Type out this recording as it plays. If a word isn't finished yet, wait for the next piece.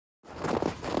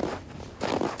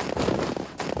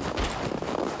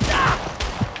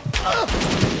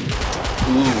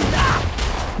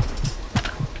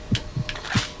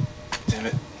Damn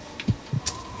it.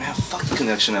 Man, fuck the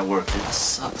connection at work, dude. That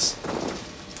sucks.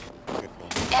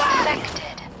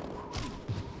 Infected.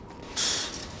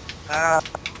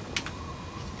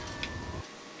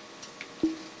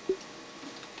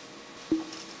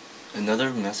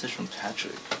 Another message from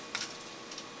Patrick.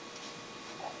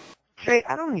 Trey,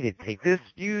 I don't need to take this.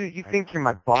 You think you're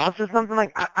my boss or something?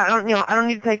 Like, I don't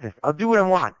need to take this. I'll do what I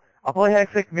want. I'll play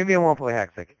Hexic, maybe I won't play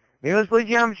Hexic. Maybe I'll play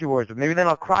Geometry Wars, but maybe then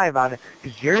I'll cry about it,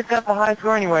 because Jared's got the high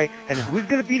score anyway, and who's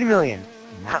gonna beat a million?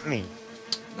 Not me.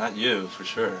 Not you, for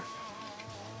sure.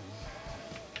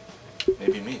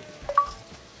 Maybe me.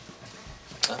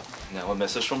 Oh, now a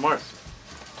message from Mark.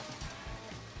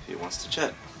 He wants to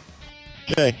chat.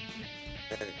 Okay.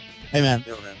 Hey, man.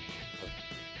 Yo, man.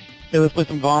 Hey, let's play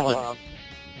some Gauntlet.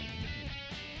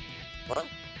 What?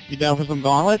 You down for some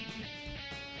Gauntlet?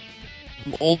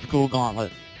 Some old school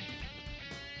Gauntlet.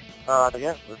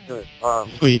 Yeah, let's do it.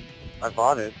 Sweet. I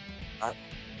bought it. I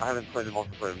haven't played the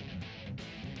multiplayer.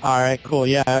 Alright, cool.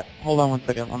 Yeah, hold on one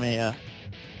second. Let me,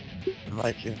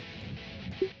 invite you.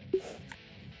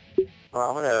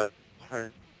 Well, I'm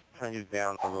gonna turn you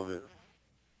down a little bit.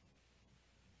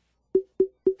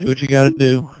 Do what you gotta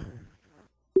do.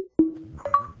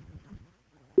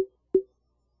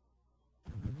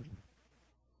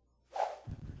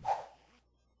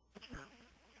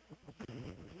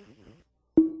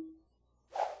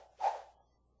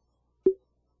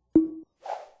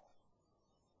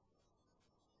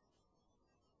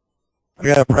 I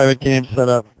got a private game set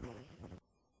up.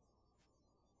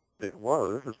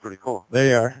 Whoa, this is pretty cool. There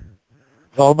you are.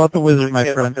 It's all about the wizard, my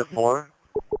friend. Up to 4?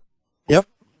 Yep.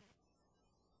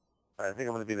 I think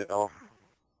I'm gonna be the elf.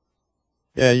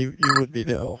 Yeah, you would be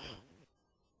the elf.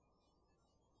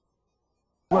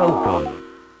 Welcome.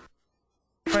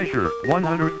 Treasure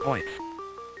 100 points.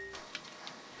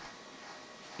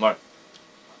 Mark.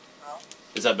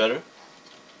 Is that better?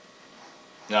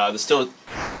 No, there's still...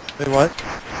 Wait, what?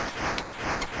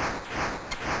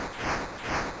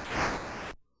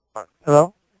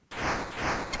 Hello? Is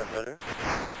that better?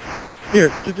 Here,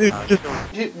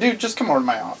 just... Dude, just come over to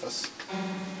my office.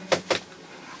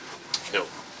 Yo.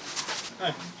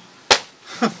 Hi.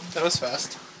 That was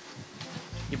fast.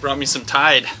 You brought me some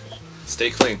Tide.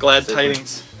 Stay clean. Glad Stay clean.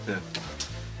 tidings. Yeah.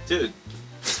 Dude.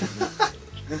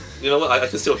 You know what? I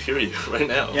can still hear you right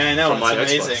now. Yeah, I know. From my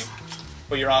It's amazing. Xbox.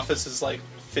 Well, your office is like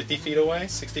 50 feet away,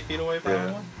 60 feet away,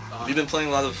 probably. Yeah. You've been playing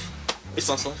a lot of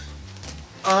Xbox Live?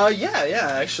 Yeah,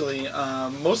 actually.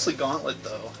 Mostly Gauntlet,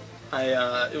 though.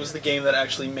 It was the game that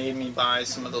actually made me buy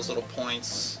some of those little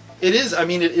points. It is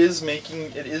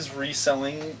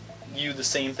reselling you the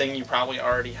same thing you probably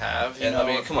already have, you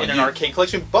know, come on, in an arcade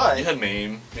collection, but... You had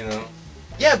MAME, you know.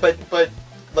 Yeah, but,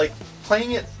 like,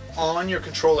 playing it on your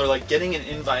controller, like, getting an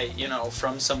invite, you know,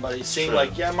 from somebody, seeing, True.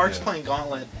 like, yeah, Mark's playing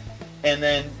Gauntlet, and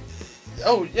then,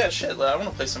 oh, yeah, shit, I want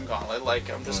to play some Gauntlet, like,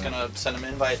 I'm just gonna send him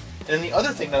an invite. And then the other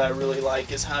thing that I really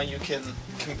like is how you can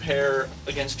compare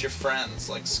against your friends,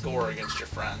 like, score against your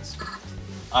friends.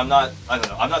 I don't know,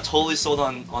 I'm not totally sold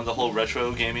on the whole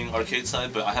retro gaming arcade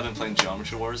side, but I have been playing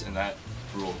Geometry Wars, and that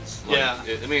rules. Like, Yeah.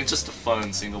 I mean, it's just a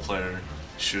fun single-player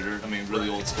shooter. I mean, really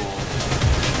old school.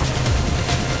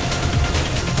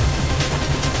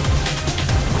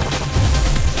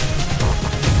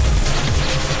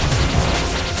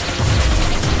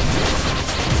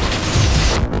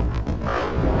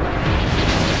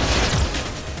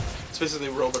 It's basically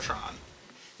Robotron.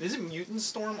 Isn't Mutant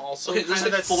Storm also Okay, there's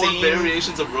kind of like that 4 same...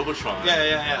 variations of Robotron.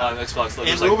 Yeah. On Xbox Live. And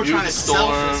There's like Robotron Mutant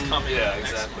itself Storm. is coming Yeah,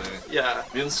 next exactly. month. Yeah.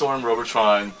 Mutant Storm,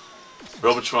 Robotron,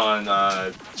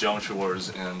 Geometry Wars,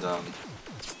 and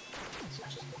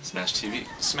Smash TV.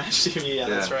 Smash TV, yeah,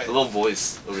 that's right. The little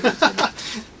voice over here.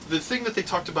 The thing that they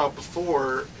talked about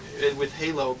before with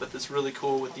Halo, but that's really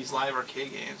cool with these live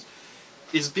arcade games,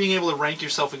 is being able to rank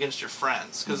yourself against your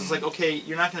friends. Because it's like, okay,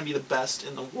 you're not going to be the best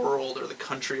in the world or the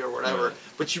country or whatever, Right.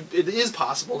 but it is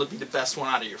possible to be the best one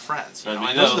out of your friends. You know? I mean,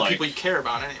 And those are the like- people you care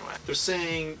about anyway. They're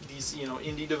saying these, you know,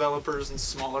 indie developers and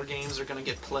smaller games are going to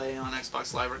get play on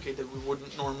Xbox Live Arcade that we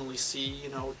wouldn't normally see, you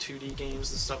know, 2D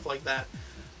games and stuff like that.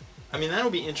 I mean,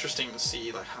 that'll be interesting to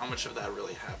see, like, how much of that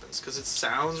really happens, because it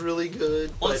sounds really good.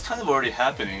 Well, but it's kind of already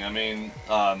happening. I mean,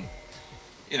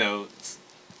 you know,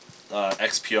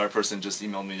 XPR person just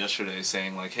emailed me yesterday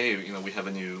saying, like, hey, you know, we have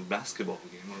a new basketball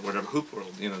game, or whatever, Hoop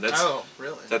World. You know, that's oh,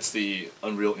 really? that's the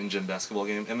Unreal Engine basketball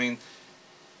game. I mean,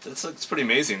 it's pretty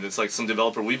amazing. It's like some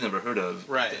developer we've never heard of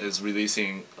Right. is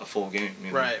releasing a full game.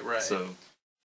 You know? Right. So